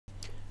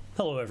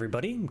Hello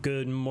everybody,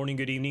 good morning,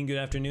 good evening, good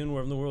afternoon,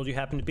 wherever in the world you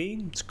happen to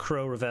be. It's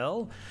Crow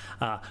Ravel.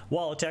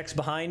 Wall of text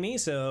behind me,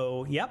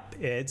 so yep,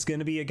 it's going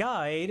to be a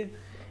guide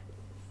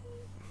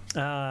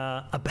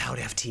about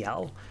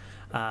FTL.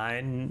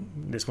 And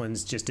this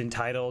one's just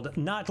entitled,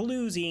 Not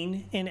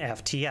Losing in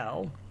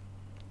FTL.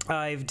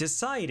 I've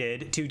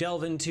decided to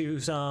delve into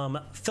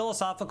some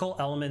philosophical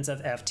elements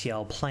of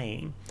FTL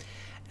playing.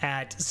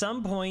 At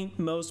some point,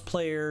 most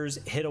players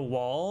hit a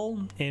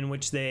wall in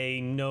which they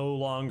no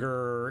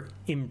longer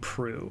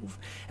improve.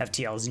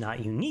 FTL is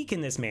not unique in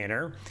this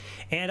manner,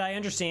 and I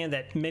understand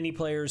that many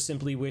players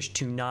simply wish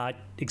to not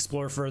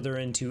explore further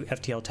into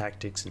FTL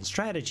tactics and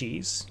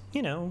strategies.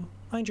 You know,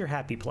 find your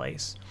happy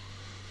place.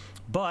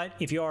 But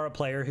if you are a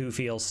player who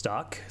feels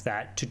stuck,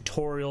 that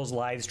tutorials,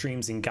 live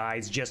streams, and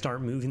guides just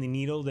aren't moving the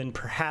needle, then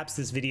perhaps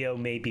this video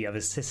may be of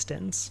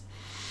assistance.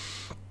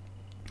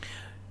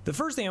 The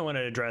first thing I want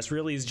to address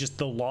really is just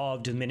the law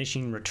of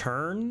diminishing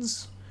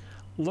returns.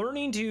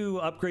 Learning to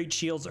upgrade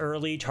shields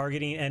early,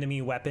 targeting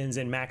enemy weapons,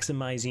 and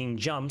maximizing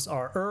jumps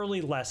are early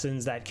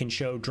lessons that can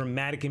show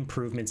dramatic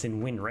improvements in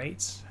win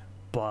rates.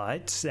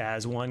 But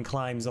as one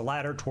climbs the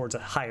ladder towards a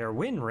higher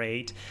win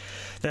rate,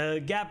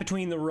 the gap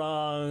between the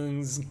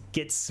rungs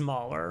gets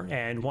smaller,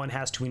 and one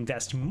has to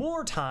invest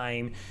more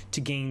time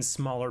to gain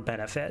smaller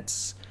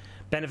benefits.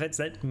 Benefits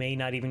that may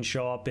not even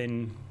show up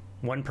in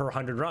 1 per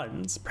 100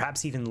 runs,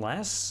 perhaps even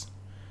less.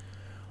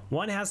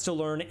 One has to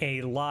learn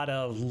a lot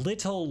of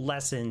little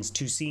lessons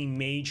to see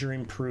major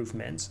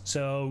improvements,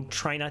 so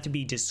try not to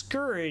be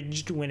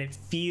discouraged when it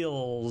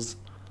feels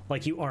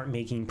like you aren't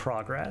making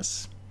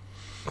progress.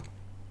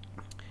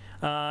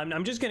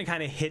 I'm just going to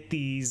kind of hit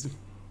these,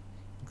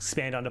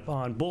 expand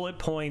on bullet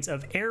points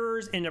of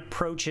errors and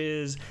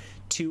approaches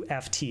to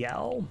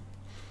FTL.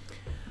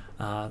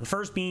 The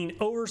first being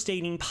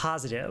overstating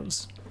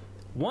positives.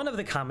 One of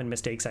the common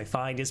mistakes I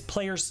find is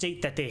players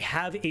state that they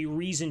have a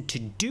reason to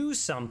do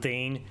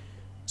something,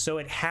 so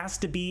it has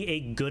to be a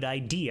good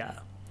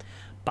idea.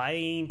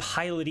 Buying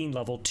piloting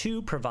level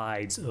 2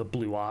 provides a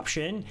blue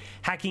option.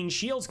 Hacking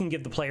shields can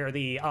give the player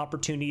the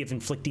opportunity of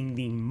inflicting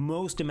the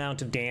most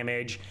amount of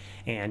damage,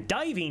 and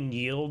diving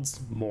yields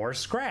more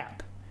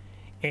scrap.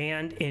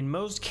 And in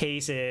most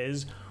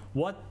cases,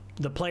 what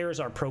the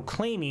players are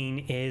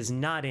proclaiming is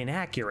not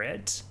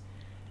inaccurate.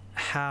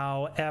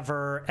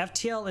 However,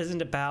 FTL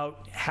isn't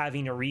about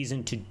having a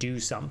reason to do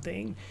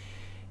something.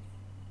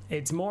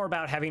 It's more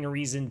about having a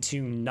reason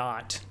to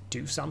not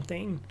do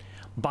something.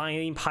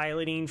 Buying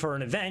piloting for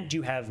an event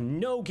you have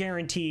no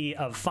guarantee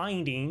of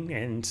finding,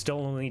 and still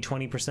only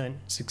 20%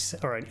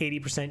 success or an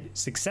 80%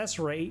 success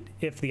rate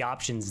if the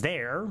option's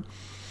there,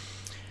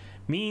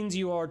 means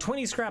you are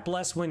 20 scrap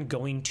less when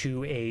going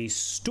to a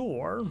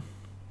store.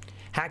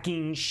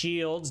 Hacking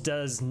shields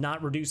does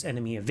not reduce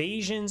enemy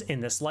evasions in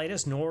the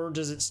slightest, nor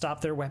does it stop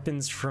their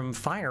weapons from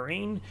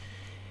firing.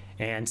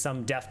 And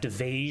some deft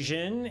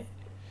evasion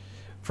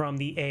from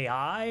the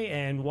AI,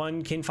 and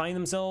one can find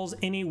themselves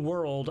in a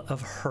world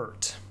of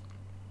hurt.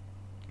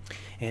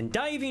 And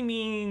diving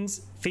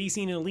means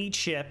facing an elite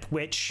ship,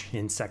 which,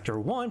 in Sector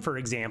 1, for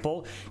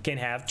example, can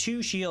have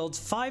 2 shields,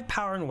 5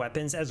 power and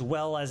weapons, as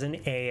well as an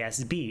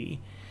ASB.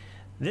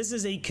 This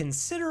is a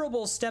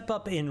considerable step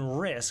up in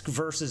risk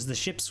versus the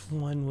ships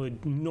one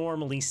would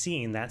normally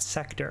see in that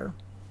sector.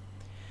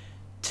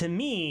 To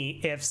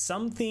me, if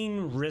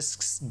something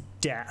risks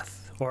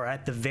death, or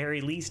at the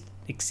very least,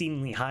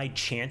 exceedingly high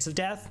chance of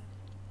death,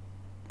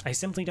 I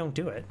simply don't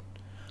do it.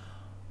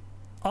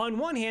 On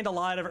one hand, a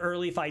lot of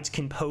early fights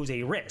can pose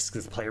a risk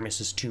if the player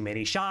misses too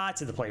many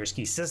shots, if the player's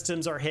key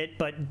systems are hit,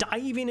 but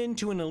diving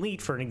into an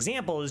elite, for an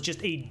example, is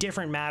just a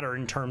different matter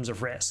in terms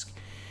of risk.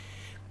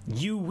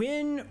 You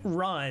win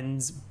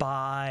runs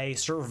by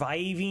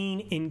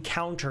surviving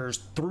encounters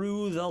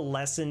through the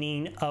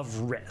lessening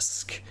of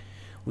risk,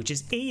 which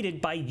is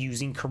aided by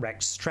using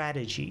correct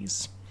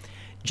strategies.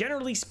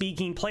 Generally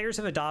speaking, players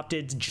have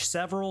adopted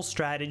several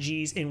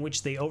strategies in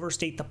which they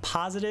overstate the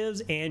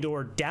positives and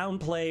or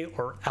downplay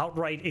or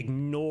outright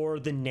ignore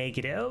the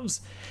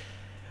negatives.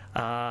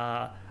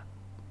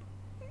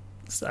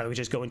 So I would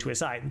just go into a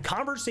side.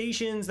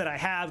 Conversations that I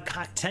have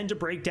tend to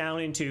break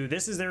down into,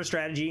 this is their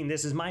strategy and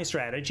this is my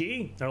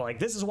strategy. They're like,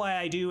 this is why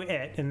I do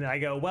it. And I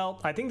go, well,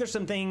 I think there's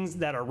some things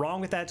that are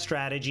wrong with that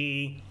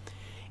strategy,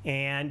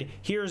 and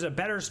here's a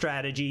better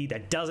strategy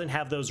that doesn't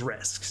have those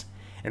risks.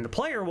 And the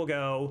player will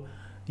go,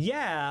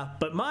 yeah,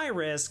 but my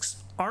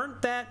risks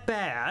aren't that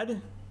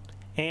bad,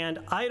 and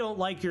I don't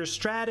like your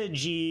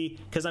strategy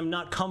because I'm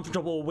not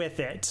comfortable with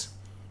it.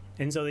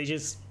 And so they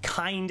just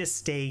kind of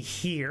stay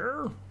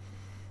here.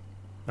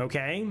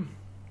 Okay?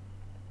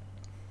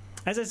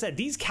 As I said,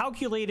 these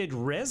calculated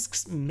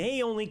risks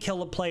may only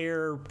kill a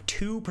player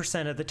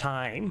 2% of the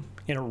time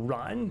in a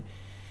run.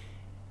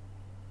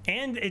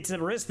 And it's a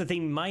risk that they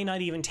might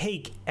not even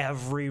take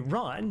every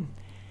run.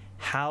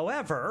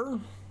 However,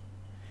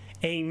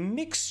 a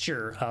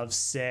mixture of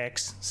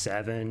 6,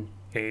 7,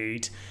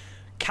 8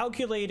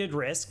 calculated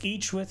risk,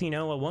 each with, a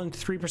 1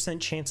 to 3%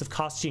 chance of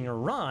costing a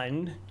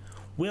run,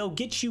 will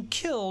get you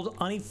killed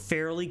on a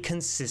fairly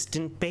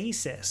consistent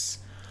basis.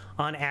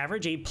 On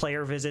average, a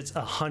player visits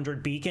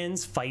 100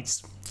 beacons,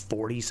 fights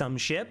 40-some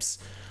ships.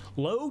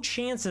 Low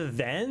chance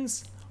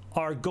events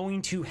are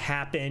going to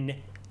happen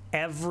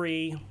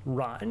every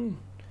run.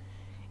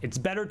 It's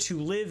better to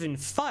live and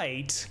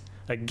fight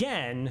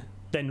again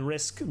than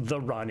risk the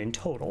run in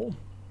total.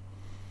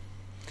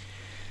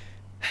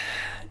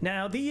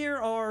 Now,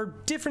 there are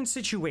different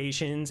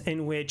situations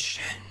in which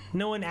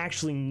no one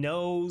actually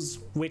knows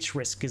which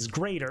risk is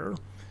greater.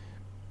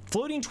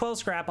 Floating 12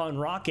 scrap on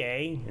Rock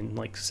A, in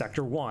like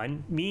Sector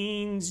 1,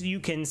 means you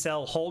can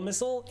sell hull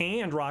missile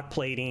and rock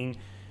plating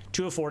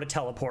to afford a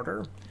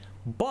teleporter.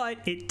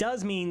 But it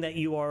does mean that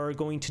you are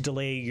going to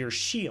delay your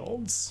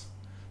shields.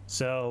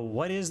 So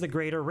what is the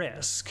greater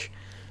risk?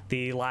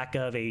 The lack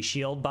of a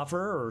shield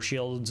buffer or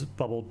shields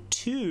bubble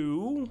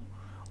 2,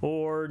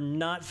 or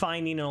not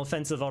finding an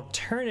offensive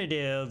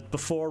alternative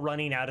before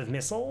running out of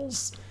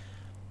missiles?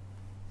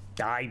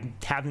 I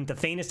haven't the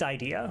faintest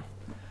idea.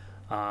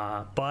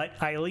 But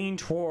I lean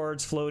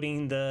towards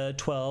floating the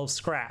 12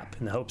 scrap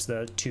in the hopes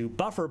the 2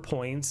 buffer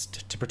points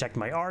to protect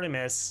my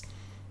Artemis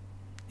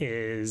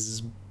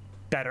is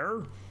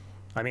better.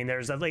 I mean,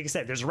 there's, like I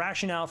said, there's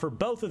rationale for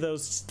both of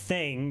those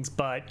things,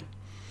 but,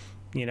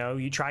 you know,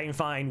 you try and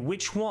find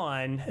which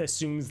one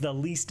assumes the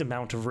least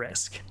amount of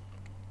risk.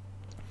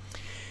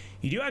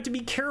 You do have to be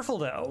careful,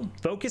 though.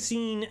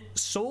 Focusing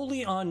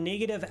solely on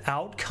negative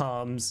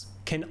outcomes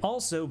can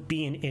also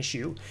be an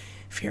issue.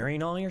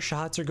 Fearing all your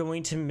shots are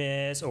going to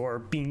miss, or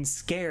being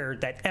scared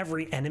that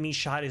every enemy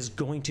shot is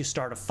going to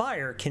start a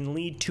fire, can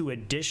lead to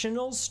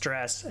additional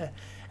stress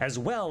as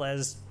well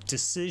as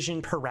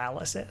decision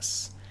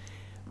paralysis.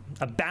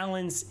 A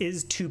balance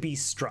is to be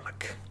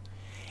struck.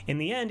 In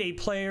the end, a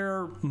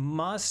player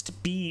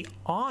must be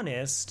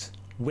honest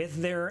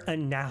with their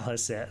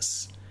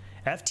analysis.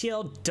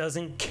 FTL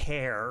doesn't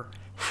care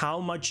how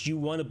much you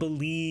want to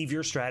believe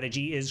your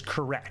strategy is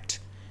correct,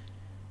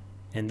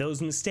 and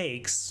those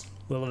mistakes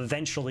will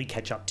eventually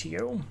catch up to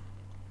you.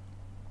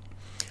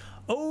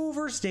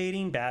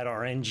 Overstating bad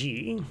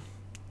RNG.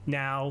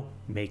 Now,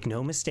 make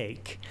no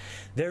mistake,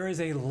 there is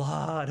a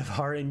lot of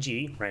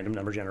RNG, random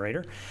number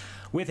generator,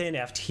 within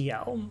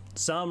FTL.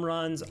 Some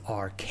runs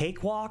are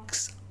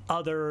cakewalks,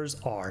 others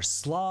are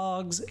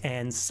slogs,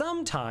 and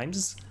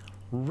sometimes,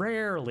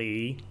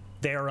 rarely,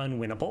 they're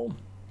unwinnable.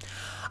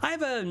 I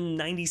have a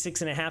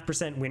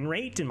 96.5% win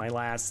rate in my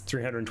last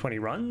 320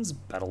 runs,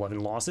 about 11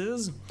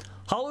 losses.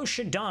 Hollow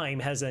Shadime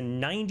has a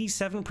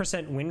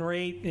 97% win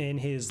rate in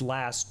his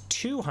last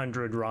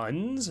 200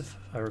 runs, if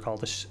I recall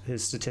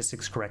his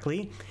statistics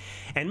correctly.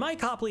 And Mike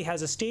Copley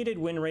has a stated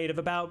win rate of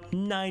about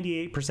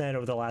 98%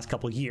 over the last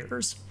couple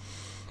years,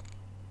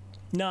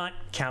 not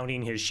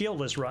counting his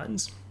shieldless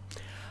runs.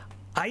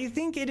 I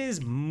think it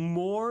is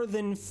more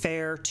than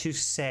fair to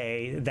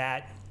say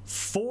that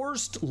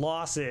forced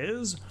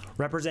losses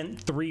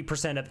represent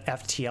 3% of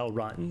FTL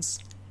runs,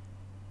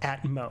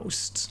 at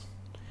most.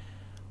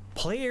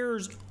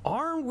 Players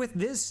armed with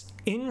this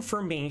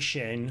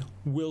information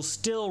will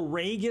still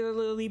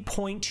regularly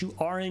point to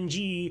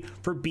RNG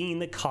for being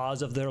the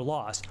cause of their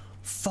loss,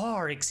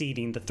 far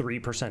exceeding the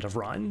 3% of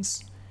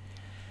runs.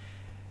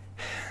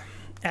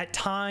 At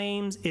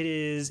times, it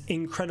is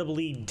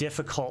incredibly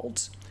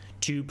difficult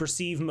to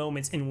perceive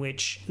moments in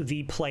which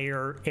the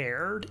player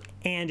erred,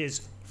 and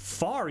is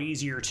far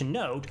easier to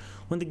note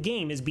when the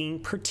game is being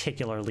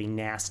particularly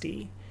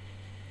nasty.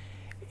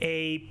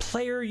 A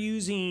player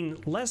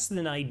using less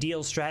than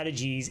ideal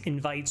strategies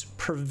invites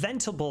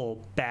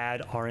preventable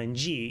bad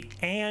RNG,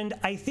 and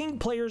I think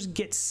players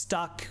get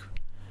stuck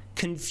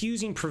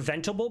confusing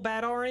preventable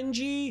bad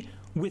RNG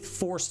with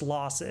forced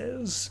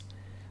losses.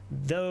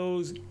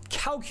 Those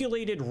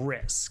calculated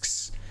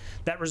risks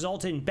that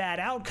result in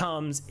bad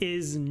outcomes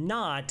is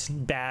not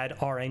bad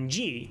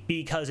RNG,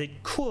 because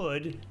it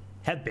could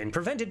have been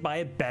prevented by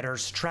a better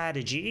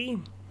strategy.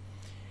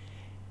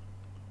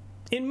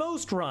 In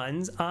most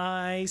runs,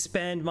 I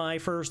spend my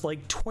first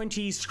like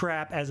 20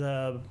 scrap as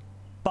a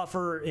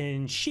buffer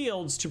in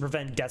shields to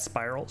prevent death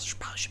spirals. There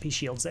probably should be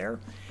shields there.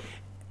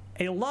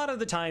 A lot of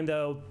the time,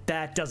 though,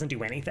 that doesn't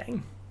do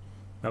anything.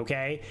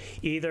 Okay?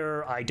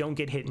 Either I don't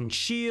get hit in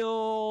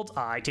shield,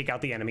 I take out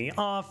the enemy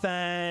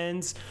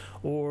offense,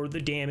 or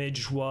the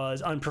damage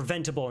was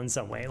unpreventable in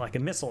some way, like a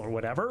missile or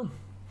whatever.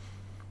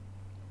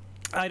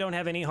 I don't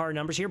have any hard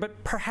numbers here,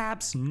 but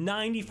perhaps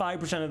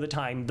 95% of the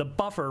time, the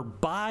buffer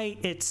by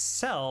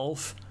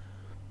itself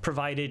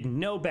provided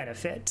no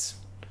benefit.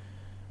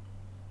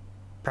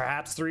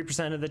 Perhaps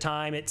 3% of the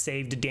time it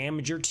saved a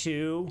damage or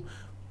two,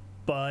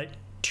 but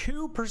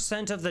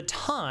 2% of the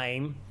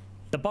time,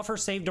 the buffer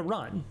saved a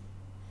run,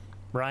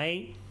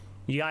 right?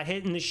 You got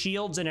hit in the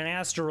shields in an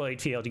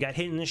asteroid field. You got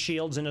hit in the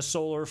shields in a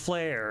solar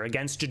flare,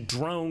 against a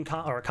drone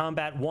or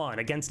combat 1,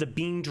 against a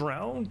beam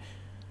drone.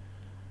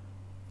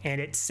 And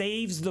it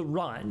saves the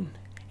run.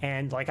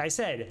 And like I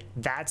said,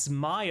 that's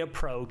my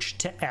approach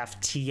to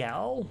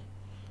FTL.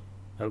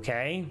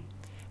 Okay?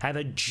 Have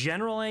a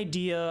general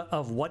idea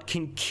of what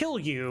can kill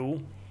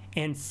you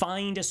and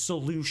find a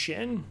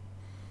solution.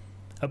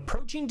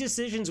 approaching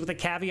decisions with a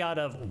caveat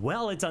of,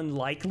 well, it's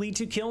unlikely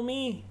to kill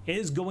me,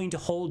 is going to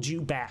hold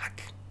you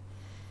back.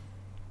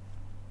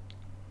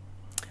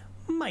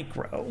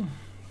 Micro.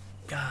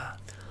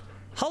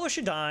 Hollow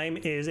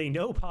Shadaim is a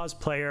no-pause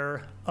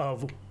player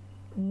of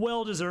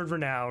well-deserved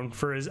renown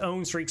for his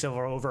own streaks of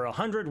over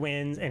 100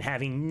 wins and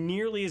having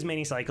nearly as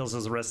many cycles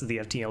as the rest of the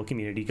FTL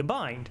community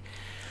combined.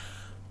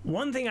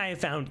 One thing I have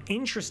found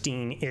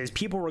interesting is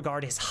people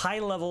regard his high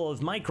level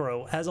of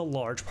micro as a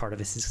large part of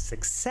his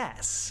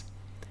success.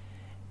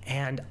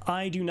 And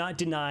I do not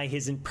deny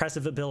his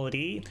impressive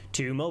ability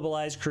to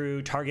mobilize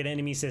crew, target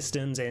enemy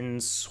systems,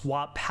 and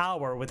swap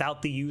power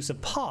without the use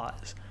of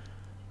pause.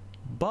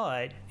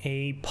 But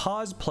a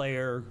pause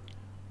player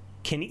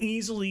can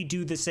easily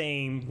do the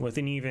same with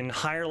an even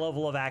higher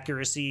level of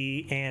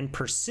accuracy and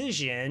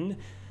precision,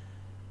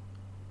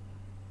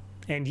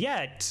 and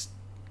yet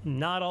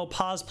not all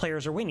pause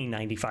players are winning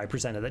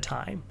 95% of the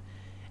time.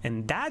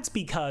 And that's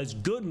because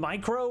good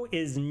micro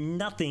is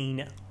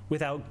nothing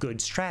without good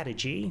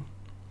strategy.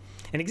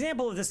 An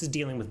example of this is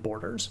dealing with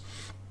borders.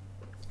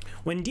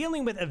 When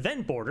dealing with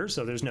event borders,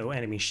 so there's no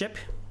enemy ship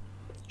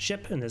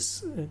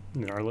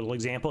in our little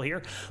example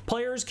here,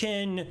 players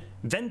can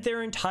vent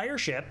their entire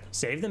ship,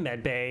 save the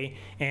medbay,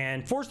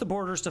 and force the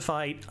borders to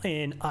fight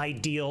in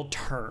ideal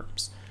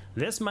terms.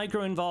 This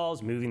micro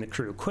involves moving the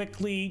crew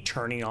quickly,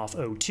 turning off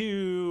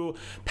O2,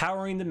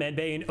 powering the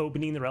medbay, and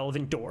opening the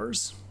relevant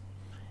doors.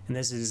 And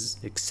this is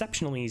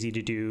exceptionally easy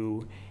to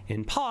do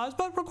in pause,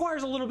 but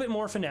requires a little bit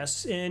more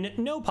finesse in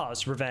no pause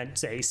to prevent,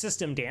 say,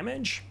 system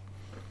damage.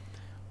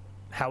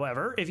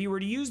 However, if you were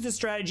to use this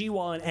strategy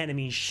while an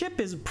enemy ship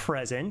is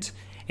present,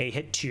 a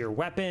hit to your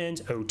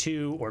weapons,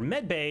 O2, or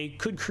medbay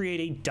could create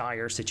a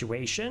dire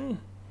situation.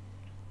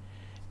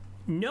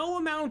 No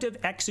amount of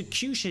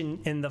execution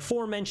in the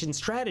aforementioned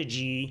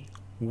strategy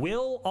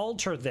will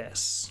alter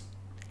this.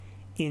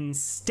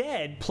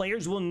 Instead,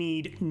 players will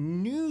need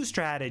new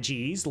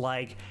strategies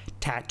like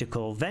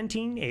tactical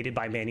venting, aided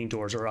by manning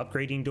doors or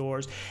upgrading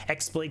doors,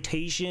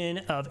 exploitation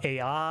of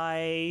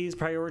AIs,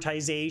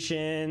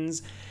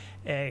 prioritizations,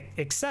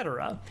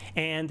 etc.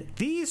 And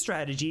these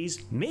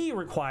strategies may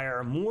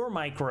require more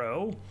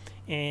micro,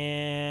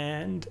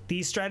 and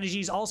these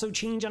strategies also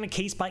change on a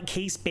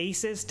case-by-case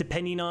basis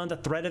depending on the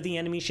threat of the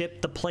enemy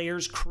ship, the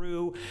player's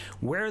crew,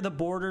 where the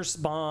borders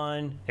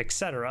spawn,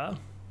 etc.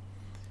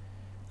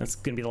 That's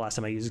going to be the last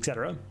time I use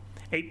etc.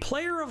 A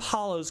player of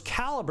Hollow's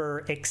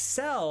caliber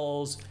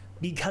excels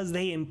because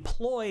they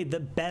employ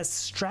the best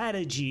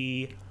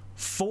strategy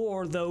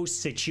for those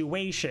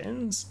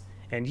situations.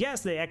 And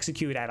yes, they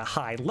execute at a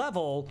high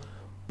level,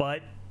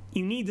 but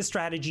you need the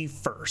strategy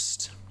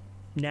first.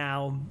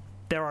 Now,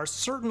 there are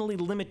certainly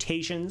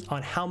limitations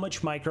on how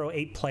much micro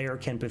a player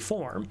can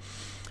perform,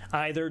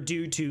 either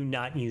due to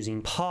not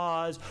using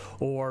pause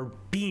or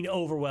being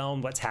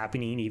overwhelmed what's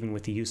happening even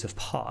with the use of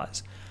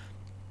pause.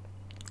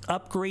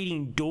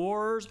 Upgrading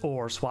doors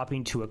or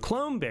swapping to a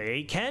clone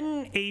bay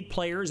can aid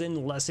players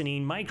in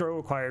lessening micro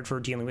required for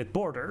dealing with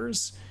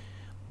borders,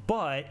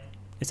 but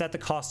it's at the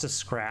cost of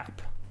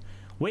scrap,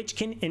 which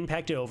can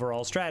impact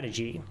overall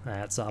strategy.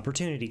 That's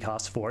opportunity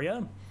cost for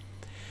you.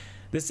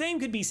 The same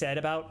could be said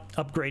about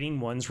upgrading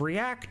one's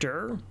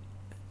reactor,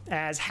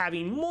 as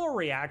having more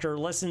reactor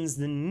lessens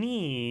the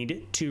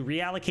need to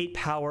reallocate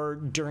power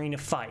during a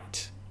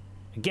fight.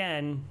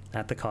 Again,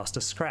 at the cost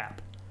of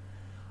scrap.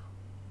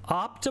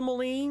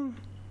 Optimally,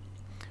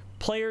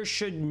 players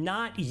should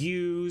not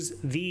use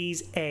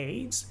these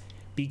aids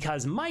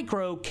because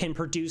micro can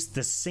produce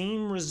the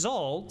same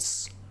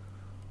results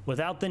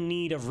without the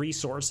need of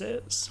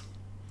resources.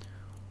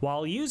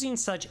 While using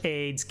such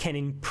aids can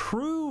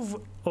improve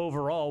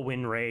overall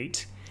win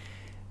rate,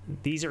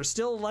 these are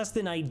still less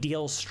than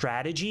ideal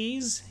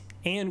strategies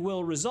and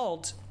will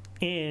result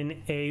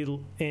in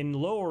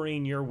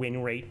lowering your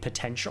win rate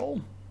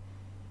potential.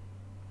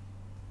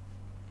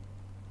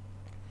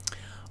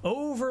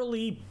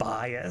 Overly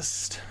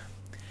biased.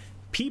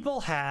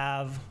 People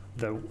have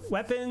the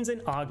weapons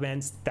and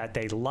augments that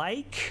they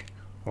like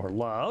or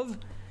love,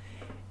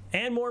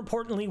 and more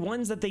importantly,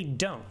 ones that they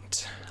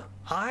don't.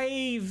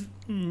 I've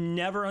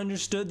never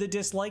understood the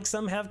dislike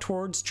some have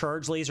towards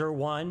Charge Laser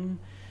 1.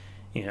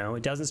 You know,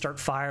 it doesn't start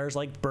fires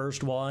like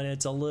Burst 1,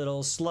 it's a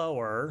little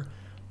slower,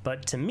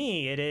 but to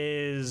me it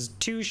is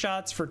 2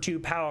 shots for 2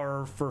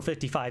 power for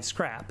 55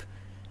 scrap,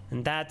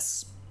 and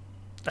that's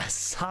a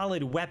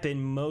solid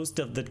weapon most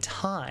of the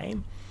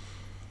time.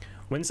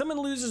 When someone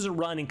loses a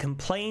run and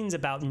complains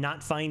about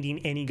not finding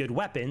any good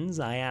weapons,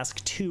 I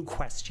ask 2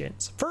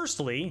 questions.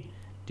 Firstly,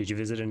 did you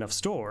visit enough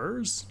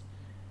stores?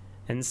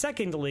 And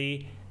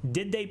secondly,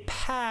 did they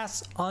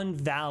pass on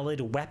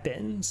valid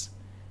weapons?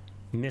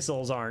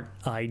 Missiles aren't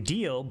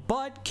ideal,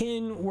 but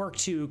can work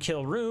to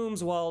kill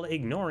rooms while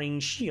ignoring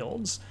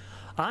shields.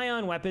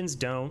 Ion weapons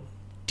don't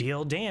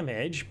deal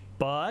damage,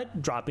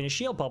 but dropping a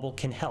shield bubble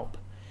can help.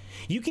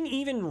 You can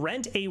even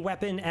rent a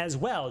weapon as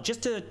well,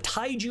 just to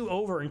tide you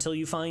over until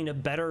you find a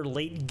better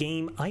late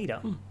game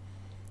item.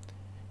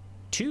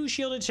 2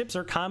 shielded ships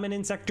are common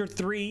in Sector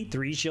 3,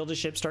 3 shielded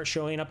ships start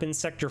showing up in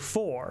Sector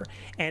 4,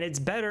 and it's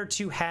better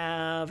to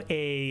have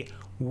a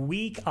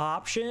weak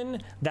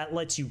option that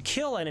lets you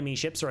kill enemy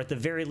ships, or at the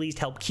very least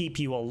help keep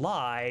you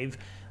alive,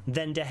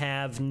 than to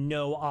have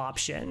no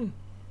option.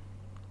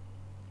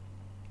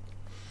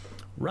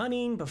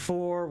 Running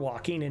before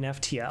walking in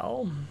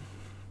FTL.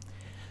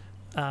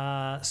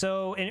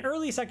 So in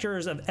early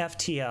sectors of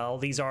FTL,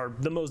 these are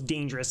the most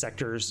dangerous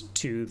sectors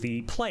to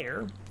the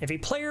player. If a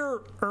player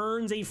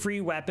earns a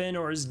free weapon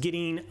or is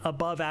getting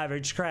above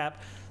average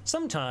scrap,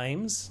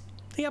 sometimes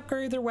they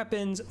upgrade their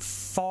weapons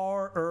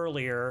far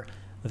earlier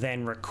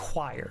than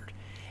required.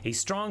 A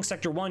strong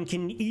Sector 1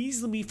 can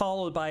easily be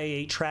followed by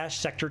a trash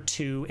Sector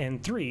 2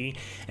 and 3,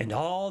 and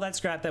all that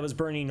scrap that was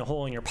burning a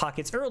hole in your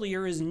pockets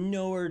earlier is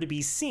nowhere to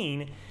be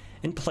seen,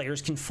 and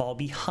players can fall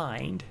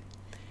behind.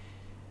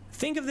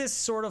 Think of this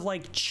sort of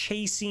like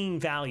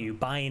chasing value.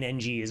 Buying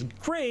NG is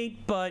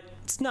great, but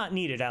it's not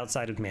needed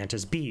outside of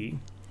Mantis B.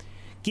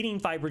 Getting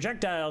 5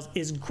 projectiles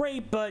is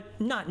great, but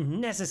not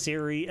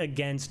necessary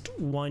against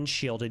 1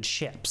 shielded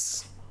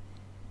ships.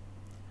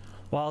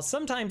 While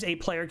sometimes a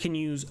player can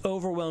use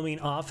overwhelming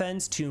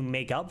offense to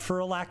make up for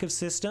a lack of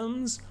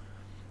systems,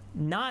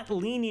 not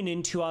leaning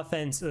into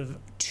offensive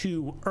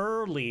too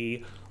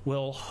early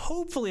will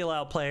hopefully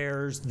allow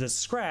players the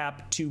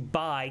scrap to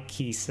buy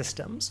key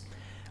systems.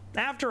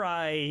 After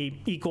I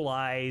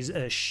equalize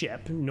a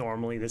ship,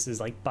 normally this is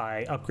like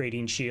by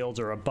upgrading shields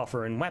or a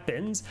buffer in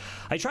weapons,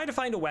 I try to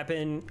find a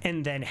weapon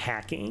and then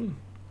hacking.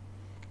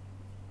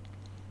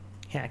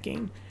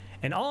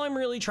 And all I'm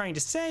really trying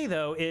to say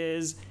though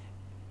is,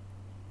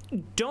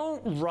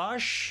 don't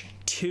rush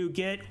to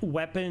get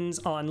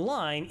weapons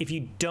online if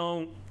you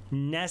don't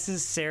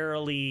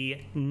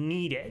necessarily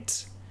need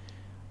it.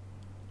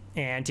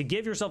 And to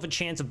give yourself a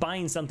chance of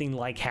buying something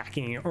like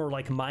hacking or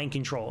like mind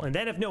control. And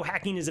then if no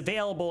hacking is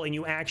available and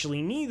you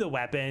actually need the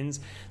weapons,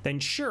 then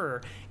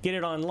sure, get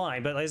it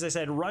online. But as I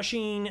said,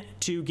 rushing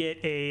to get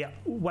a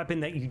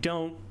weapon that you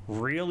don't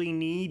really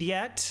need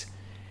yet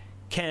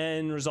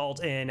can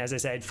result in, as I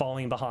said,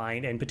 falling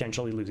behind and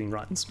potentially losing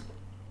runs.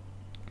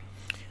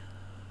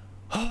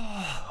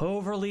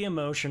 Overly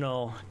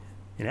emotional.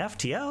 In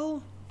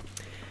FTL?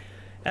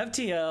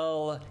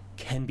 FTL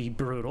can be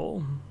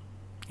brutal.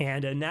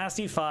 And a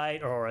nasty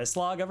fight or a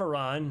slog of a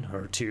run,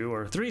 or 2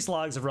 or 3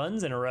 slogs of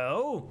runs in a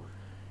row,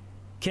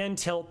 can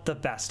tilt the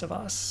best of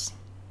us.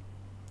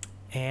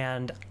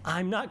 And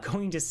I'm not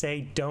going to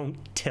say don't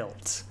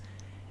tilt.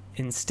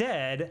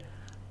 Instead,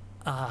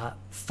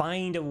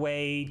 find a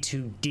way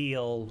to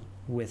deal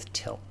with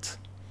tilt.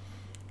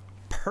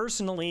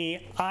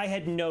 Personally, I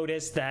had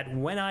noticed that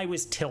when I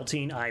was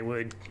tilting, I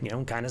would,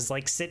 kind of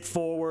like sit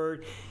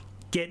forward,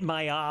 get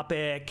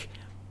myopic,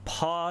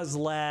 pause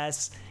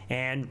less,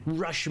 and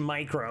rush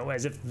micro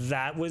as if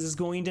that was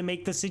going to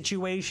make the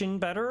situation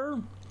better.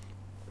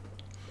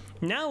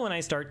 Now when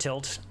I start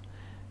tilting,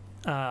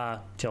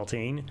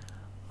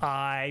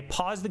 I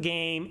pause the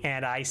game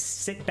and I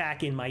sit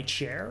back in my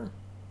chair.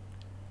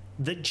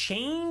 The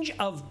change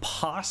of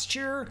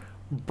posture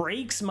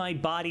breaks my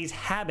body's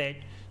habit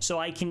so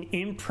I can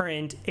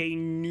imprint a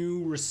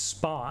new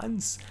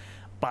response.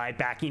 By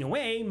backing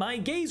away, my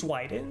gaze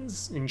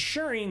widens,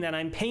 ensuring that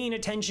I'm paying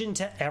attention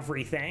to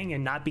everything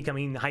and not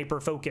becoming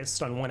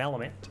hyper-focused on one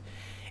element.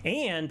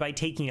 And by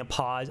taking a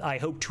pause, I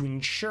hope to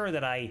ensure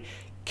that I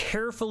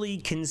carefully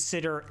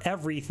consider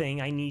everything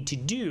I need to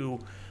do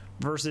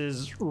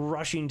versus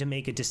rushing to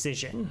make a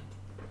decision.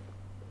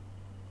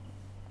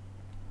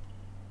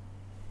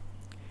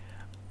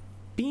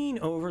 Being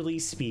overly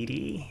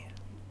speedy.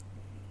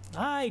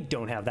 I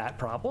don't have that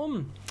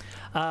problem.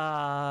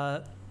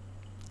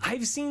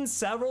 I've seen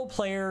several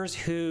players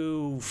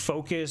who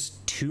focus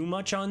too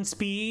much on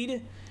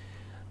speed.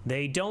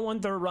 They don't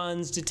want their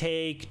runs to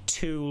take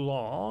too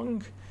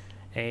long.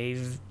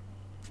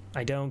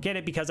 I don't get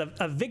it, because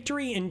a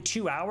victory in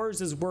 2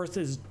 hours is worth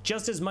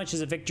just as much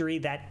as a victory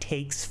that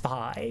takes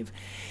 5.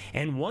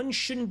 And one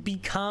shouldn't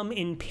become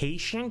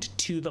impatient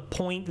to the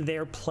point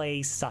their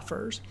play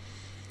suffers.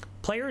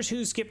 Players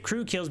who skip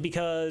crew kills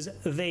because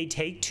they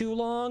take too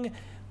long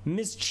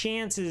miss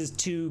chances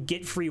to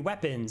get free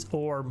weapons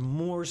or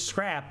more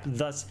scrap,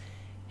 thus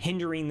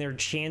hindering their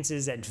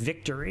chances at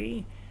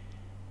victory.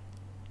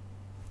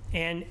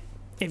 And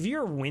if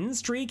you're win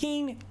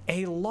streaking,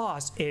 a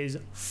loss is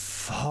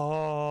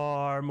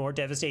far more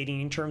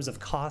devastating in terms of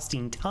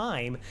costing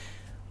time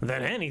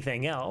than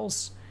anything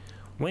else.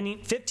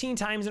 Winning 15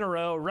 times in a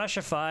row, rush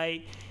a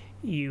fight,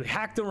 you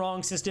hack the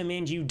wrong system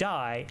and you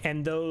die,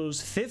 and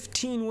those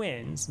 15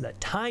 wins, the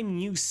time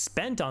you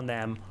spent on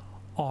them,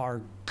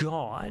 are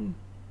gone.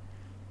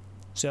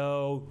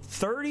 So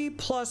 30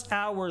 plus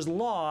hours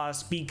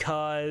lost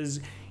because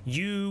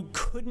you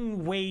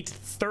couldn't wait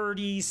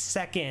 30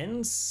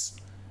 seconds.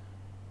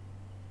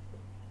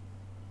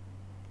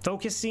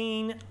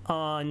 Focusing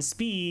on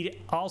speed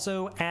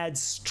also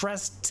adds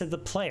stress to the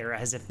player,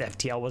 as if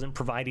FTL wasn't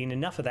providing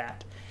enough of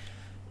that.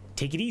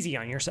 Take it easy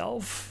on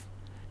yourself.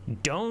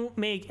 Don't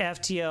make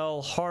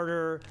FTL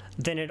harder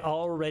than it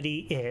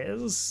already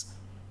is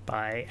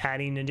by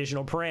adding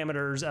additional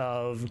parameters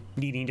of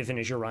needing to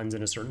finish your runs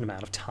in a certain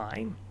amount of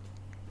time.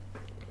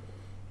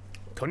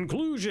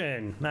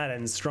 Conclusion. That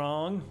ends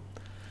strong.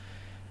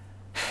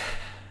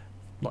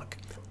 Look,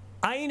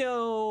 I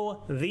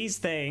know these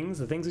things,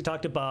 the things we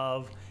talked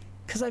above,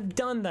 because I've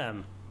done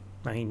them.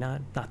 I mean,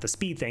 not the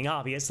speed thing,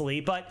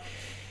 obviously, but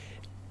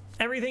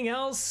everything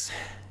else,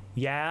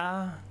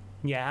 yeah.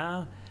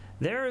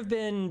 There have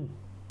been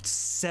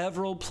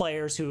several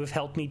players who have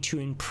helped me to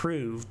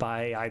improve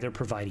by either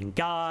providing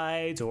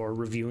guides or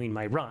reviewing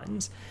my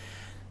runs.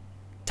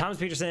 Thomas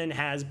Peterson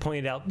has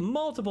pointed out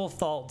multiple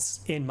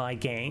faults in my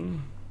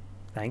game.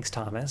 Thanks,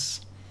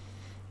 Thomas.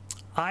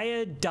 I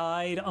had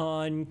died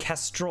on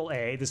Kestrel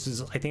A. This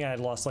was, I think I had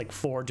lost like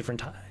four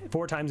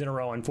times in a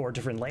row on 4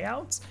 different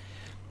layouts.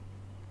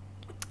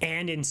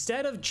 And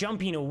instead of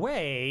jumping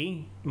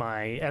away,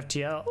 my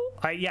FTL,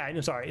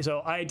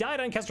 so I died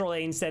on Kestrel A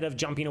instead of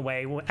jumping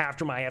away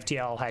after my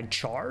FTL had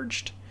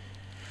charged.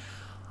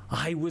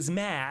 I was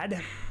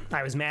mad.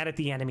 I was mad at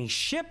the enemy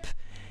ship,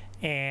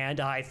 and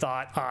I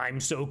thought, I'm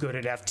so good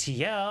at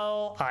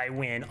FTL, I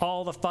win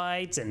all the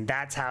fights, and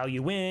that's how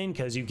you win,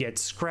 because you get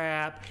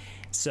scrap.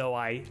 So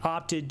I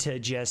opted to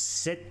just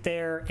sit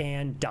there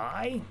and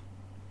die.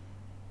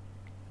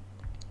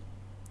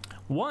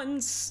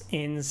 Once,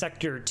 in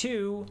Sector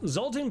 2,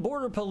 Zoltan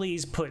Border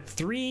Police put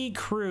 3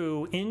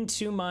 crew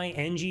into my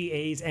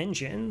NGA's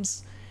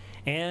engines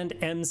and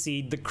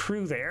emceed the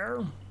crew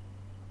there.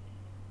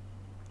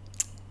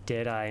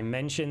 Did I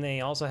mention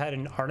they also had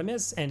an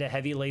Artemis and a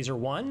Heavy Laser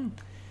 1?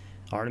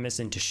 Artemis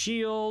into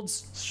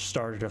shields,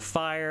 started a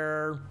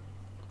fire,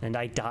 and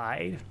I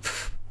died.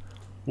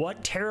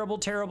 What terrible,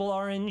 terrible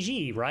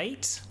RNG,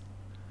 right?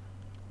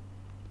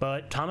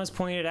 But Thomas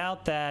pointed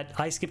out that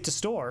I skipped a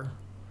store.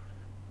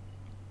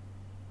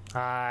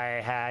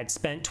 I had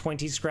spent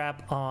 20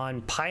 scrap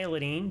on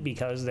piloting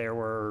because there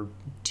were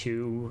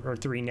 2 or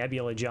 3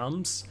 nebula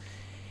jumps.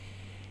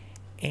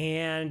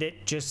 And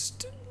it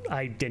just,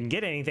 I didn't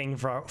get anything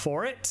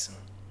for it.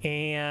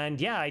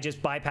 And yeah, I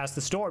just bypassed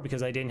the store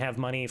because I didn't have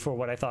money for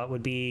what I thought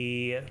would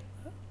be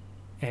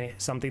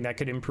something that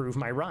could improve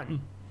my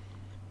run.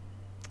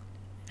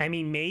 I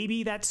mean,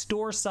 maybe that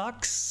store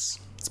sucks.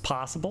 It's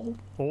possible.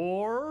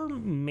 Or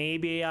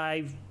maybe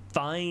I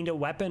find a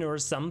weapon or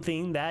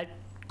something that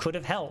could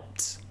have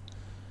helped.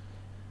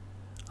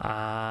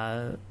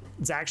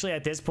 It's actually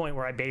at this point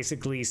where I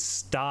basically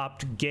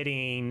stopped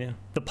getting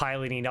the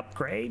piloting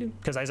upgrade.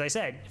 Because as I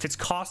said, if it's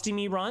costing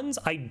me runs,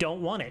 I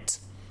don't want it.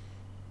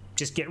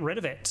 Just get rid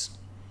of it.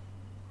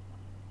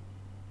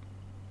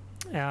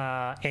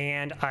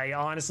 And I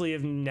honestly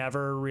have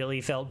never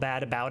really felt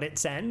bad about it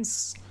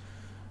since.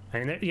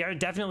 And there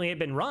definitely have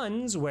been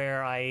runs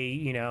where I,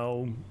 you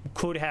know,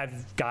 could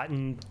have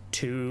gotten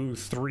 2,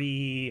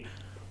 3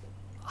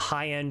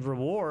 high-end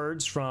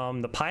rewards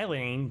from the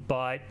piloting,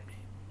 but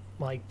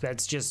like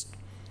that's just,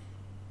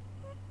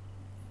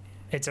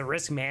 it's a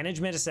risk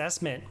management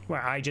assessment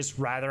where I just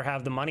rather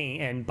have the money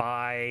and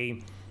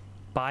buy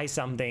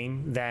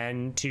something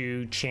than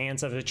to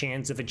chance of a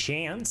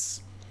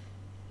chance.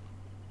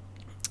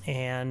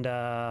 And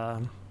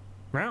well,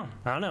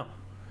 I don't know.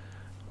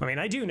 I mean,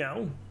 I do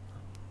know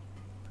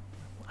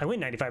I win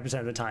 95%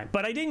 of the time,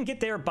 but I didn't get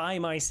there by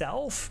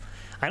myself.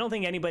 I don't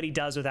think anybody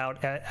does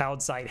without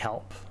outside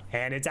help.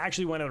 And it's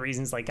actually one of the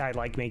reasons like I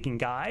like making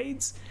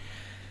guides.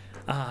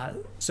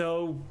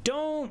 So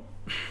don't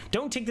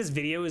take this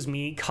video as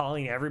me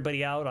calling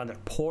everybody out on their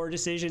poor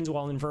decisions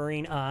while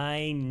inferring.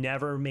 I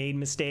never made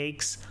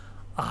mistakes.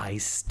 I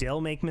still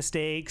make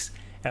mistakes.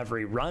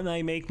 Every run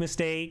I make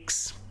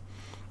mistakes.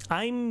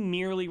 I'm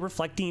merely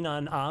reflecting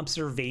on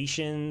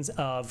observations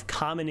of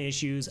common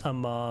issues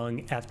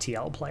among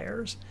FTL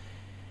players.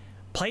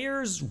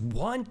 Players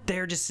want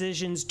their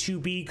decisions to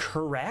be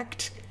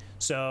correct,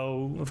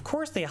 so of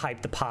course they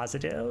hype the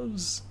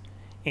positives.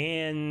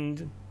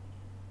 And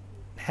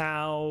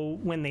how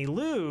when they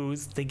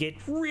lose, they get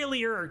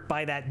really irked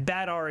by that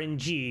bad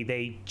RNG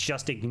they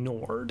just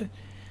ignored.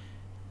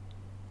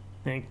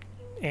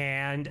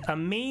 And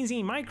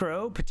Amazing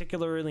Micro,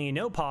 particularly in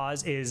No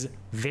Pause, is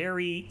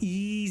very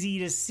easy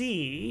to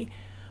see,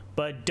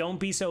 but don't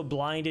be so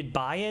blinded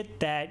by it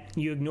that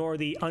you ignore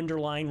the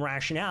underlying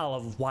rationale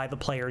of why the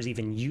player is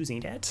even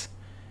using it.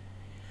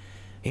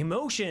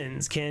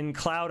 Emotions can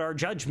cloud our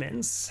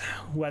judgments,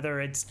 whether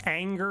it's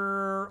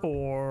anger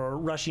or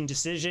rushing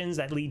decisions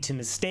that lead to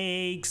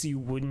mistakes you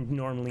wouldn't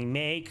normally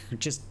make, or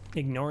just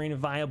ignoring a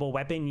viable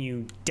weapon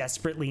you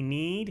desperately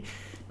need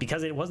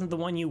because it wasn't the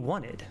one you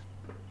wanted.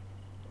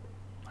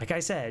 Like I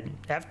said,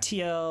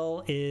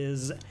 FTL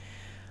is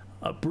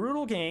a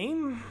brutal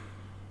game,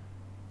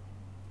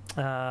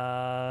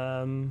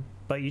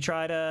 but you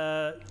try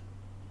to,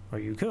 or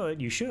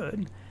you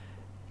should,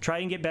 try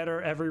and get better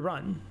every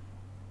run.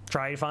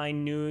 Try to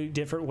find new,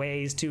 different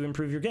ways to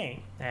improve your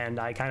game. And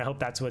I kind of hope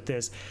that's what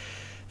this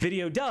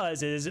video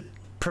does, is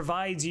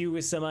provides you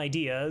with some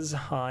ideas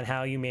on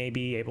how you may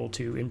be able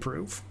to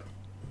improve.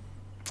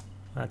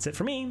 That's it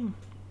for me.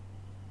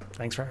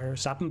 Thanks for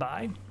stopping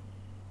by.